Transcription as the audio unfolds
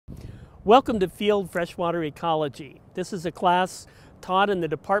Welcome to Field Freshwater Ecology. This is a class taught in the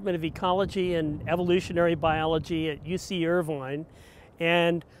Department of Ecology and Evolutionary Biology at UC Irvine,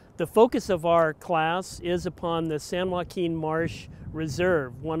 and the focus of our class is upon the San Joaquin Marsh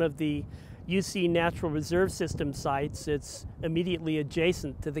Reserve, one of the UC Natural Reserve System sites. It's immediately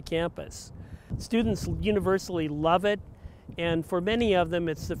adjacent to the campus. Students universally love it, and for many of them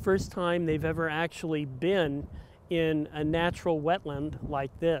it's the first time they've ever actually been in a natural wetland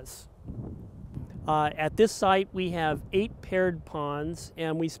like this. At this site we have 8 paired ponds,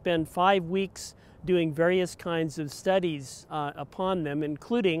 and we spend 5 weeks doing various kinds of studies upon them,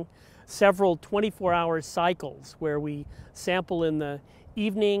 including several 24-hour cycles where we sample in the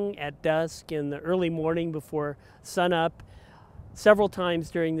evening, at dusk, in the early morning before sunup, several times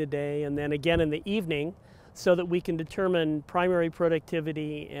during the day, and then again in the evening, so that we can determine primary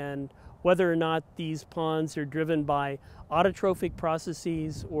productivity and whether or not these ponds are driven by autotrophic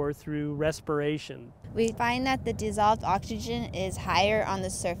processes or through respiration. We find that the dissolved oxygen is higher on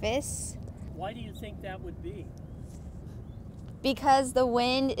the surface. Why do you think that would be? Because the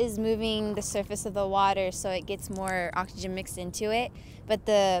wind is moving the surface of the water, so it gets more oxygen mixed into it. But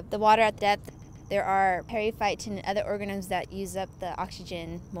the water at depth, there are periphytes and other organisms that use up the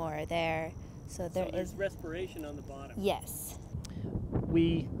oxygen more there. So there's respiration on the bottom. Yes.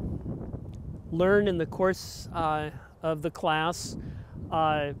 We learn in the course of the class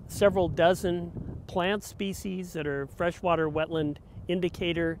several dozen plant species that are freshwater wetland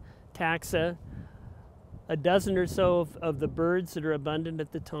indicator taxa, a dozen or so of the birds that are abundant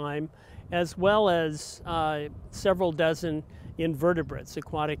at the time, as well as several dozen invertebrates,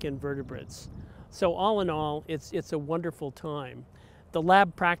 aquatic invertebrates. So all in all, it's a wonderful time. The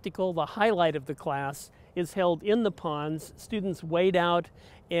lab practical, the highlight of the class, is held in the ponds. Students wade out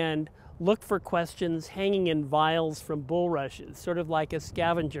and look for questions hanging in vials from bulrushes, sort of like a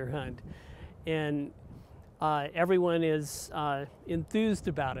scavenger hunt. And everyone is enthused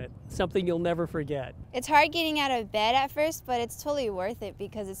about it, something you'll never forget. It's hard getting out of bed at first, but it's totally worth it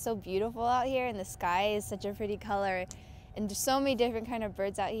because it's so beautiful out here and the sky is such a pretty color. And there's so many different kind of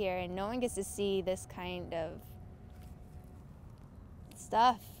birds out here, and no one gets to see this kind of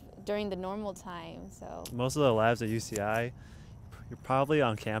stuff during the normal time. So most of the labs at UCI, you're probably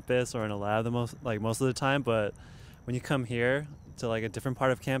on campus or in a lab most of the time, but when you come here to like a different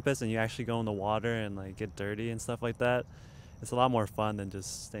part of campus and you actually go in the water and like get dirty and stuff like that, it's a lot more fun than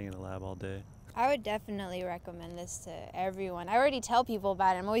just staying in a lab all day. I would definitely recommend this to everyone. I already tell people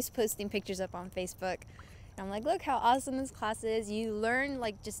about it. I'm always posting pictures up on Facebook. And I'm like, look how awesome this class is. You learn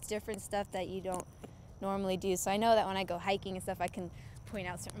like just different stuff that you don't normally do. So I know that when I go hiking and stuff, I can point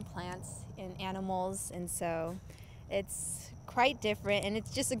out certain plants and animals, and so it's quite different, and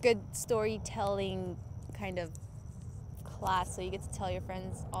it's just a good storytelling kind of class, so you get to tell your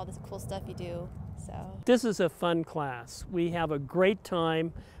friends all this cool stuff you do. So this is a fun class. We have a great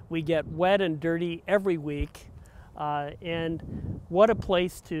time. We get wet and dirty every week, and what a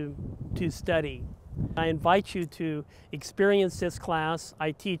place to study. I invite you to experience this class.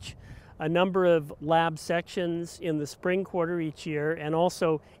 I teach a number of lab sections in the spring quarter each year, and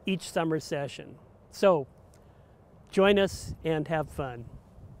also each summer session. So join us and have fun.